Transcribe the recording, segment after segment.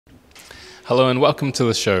Hello and welcome to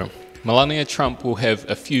the show. Melania Trump will have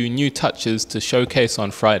a few new touches to showcase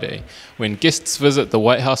on Friday when guests visit the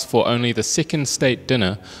White House for only the second state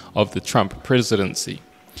dinner of the Trump presidency.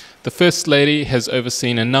 The First Lady has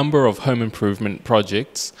overseen a number of home improvement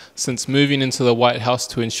projects since moving into the White House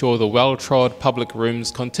to ensure the well-trod public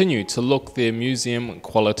rooms continue to look their museum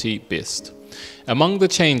quality best. Among the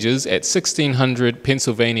changes at 1600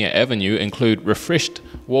 Pennsylvania Avenue include refreshed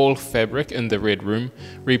wall fabric in the Red Room,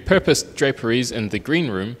 repurposed draperies in the Green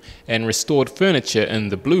Room, and restored furniture in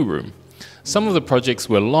the Blue Room. Some of the projects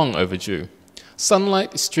were long overdue.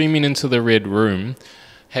 Sunlight streaming into the Red Room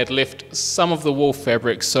had left some of the wall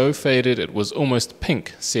fabric so faded it was almost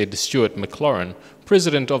pink, said Stuart McLaurin,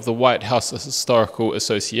 president of the White House Historical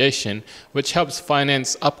Association, which helps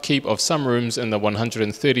finance upkeep of some rooms in the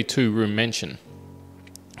 132-room mansion.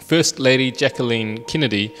 First Lady Jacqueline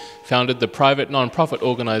Kennedy founded the private non-profit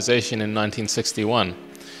organization in 1961.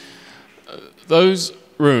 Those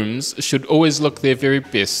rooms should always look their very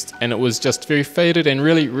best, and it was just very faded and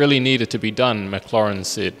really needed to be done, McLaurin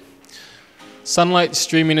said. Sunlight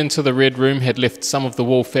streaming into the Red Room had left some of the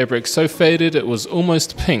wall fabric so faded it was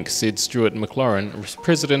almost pink, said Stuart McLaurin,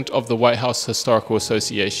 president of the White House Historical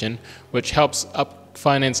Association, which helps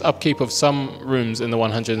finance upkeep of some rooms in the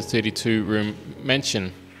 132-room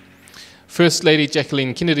mansion. First Lady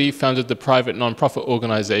Jacqueline Kennedy founded the private non-profit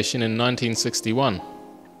organization in 1961.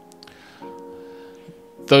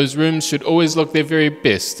 Those rooms should always look their very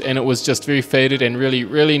best, and it was just very faded and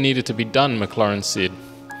really needed to be done, McLaurin said.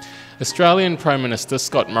 Australian Prime Minister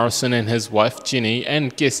Scott Morrison and his wife Jenny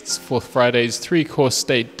and guests for Friday's three-course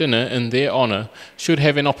state dinner in their honour should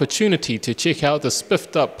have an opportunity to check out the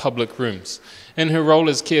spiffed-up public rooms. In her role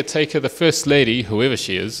as caretaker, the First Lady, whoever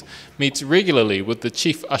she is, meets regularly with the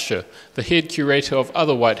chief usher, the head curator of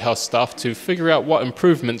other White House staff, to figure out what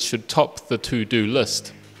improvements should top the to-do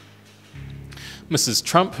list. Mrs.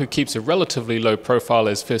 Trump, who keeps a relatively low profile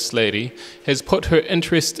as First Lady, has put her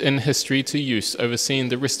interest in history to use, overseeing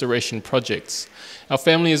the restoration projects. Our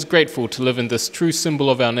family is grateful to live in this true symbol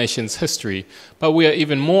of our nation's history, but we are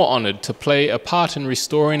even more honoured to play a part in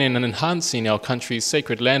restoring and enhancing our country's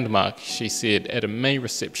sacred landmark, she said at a May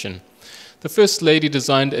reception. The First Lady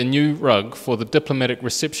designed a new rug for the diplomatic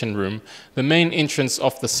reception room, the main entrance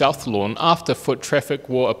off the south lawn, after foot traffic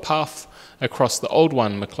wore a path across the old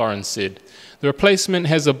one, McLaurin said. The replacement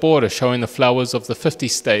has a border showing the flowers of the 50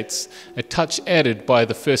 states, a touch added by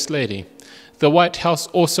the First Lady. The White House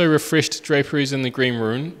also refreshed draperies in the Green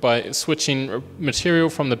Room by switching material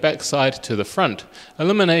from the backside to the front,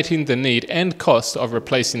 eliminating the need and cost of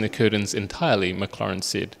replacing the curtains entirely, McLaurin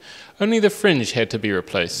said. Only the fringe had to be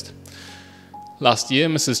replaced. Last year,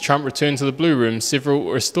 Mrs. Trump returned to the Blue Room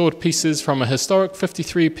several restored pieces from a historic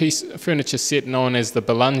 53-piece furniture set known as the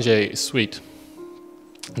Belanger Suite.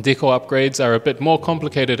 Decor upgrades are a bit more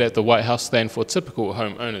complicated at the White House than for typical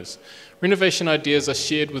homeowners. Renovation ideas are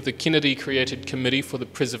shared with the Kennedy-created Committee for the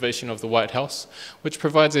Preservation of the White House, which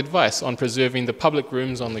provides advice on preserving the public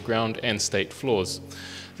rooms on the ground and state floors.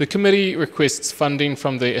 The committee requests funding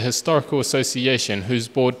from the Historical Association, whose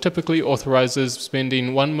board typically authorizes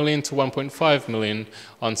spending $1 million to $1.5 million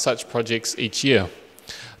on such projects each year.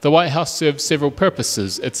 The White House serves several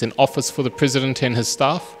purposes. It's an office for the president and his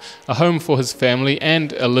staff, a home for his family,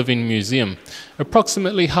 and a living museum.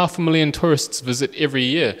 Approximately 500,000 tourists visit every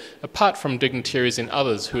year, apart from dignitaries and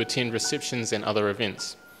others who attend receptions and other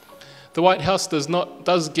events. The White House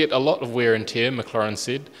does get a lot of wear and tear, McLaurin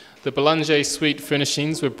said. The Belanger Suite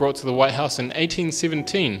furnishings were brought to the White House in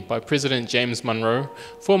 1817 by President James Monroe,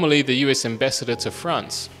 formerly the US ambassador to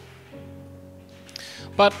France.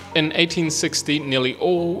 But in 1860, nearly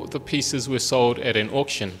all the pieces were sold at an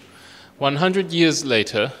auction. 100 years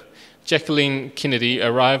later, Jacqueline Kennedy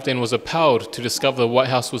arrived and was appalled to discover the White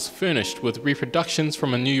House was furnished with reproductions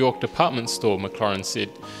from a New York department store, McLaurin said.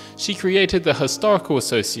 She created the Historical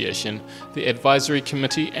Association, the Advisory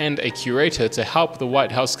Committee, and a curator to help the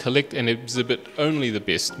White House collect and exhibit only the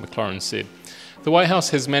best, McLaurin said. The White House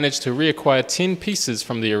has managed to reacquire 10 pieces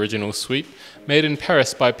from the original suite, made in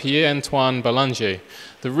Paris by Pierre-Antoine Belanger.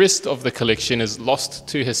 The rest of the collection is lost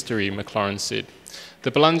to history, McLaurin said. The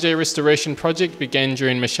Belanger restoration project began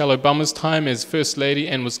during Michelle Obama's time as First Lady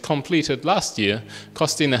and was completed last year,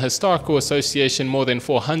 costing the Historical Association more than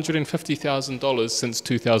 $450,000 since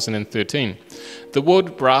 2013. The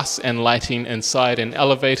wood, brass, and lighting inside an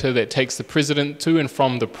elevator that takes the president to and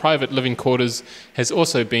from the private living quarters has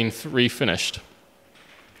also been refinished.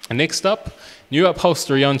 Next up, new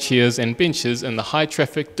upholstery on chairs and benches in the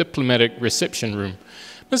high-traffic diplomatic reception room.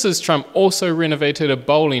 Mrs. Trump also renovated a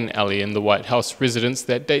bowling alley in the White House residence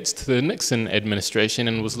that dates to the Nixon administration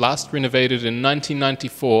and was last renovated in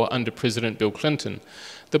 1994 under President Bill Clinton.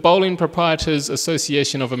 The Bowling Proprietors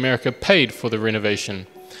Association of America paid for the renovation.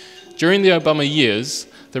 During the Obama years,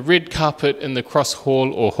 the red carpet in the cross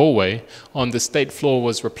hall or hallway on the state floor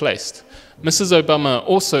was replaced. Mrs. Obama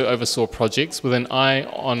also oversaw projects with an eye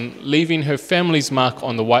on leaving her family's mark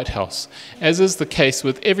on the White House, as is the case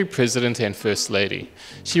with every president and first lady.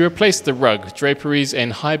 She replaced the rug, draperies,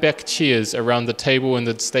 and high-back chairs around the table in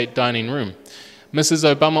the state dining room.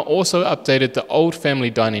 Mrs. Obama also updated the old family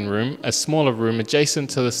dining room, a smaller room adjacent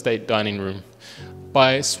to the state dining room,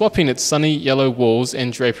 by swapping its sunny yellow walls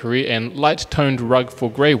and drapery and light-toned rug for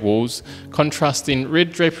grey walls, contrasting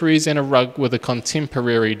red draperies and a rug with a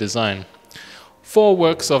contemporary design. 4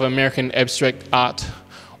 works of American abstract art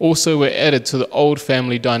also were added to the old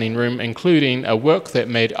family dining room, including a work that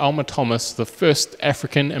made Alma Thomas the first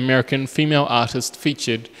African-American female artist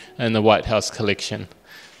featured in the White House collection.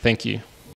 Thank you.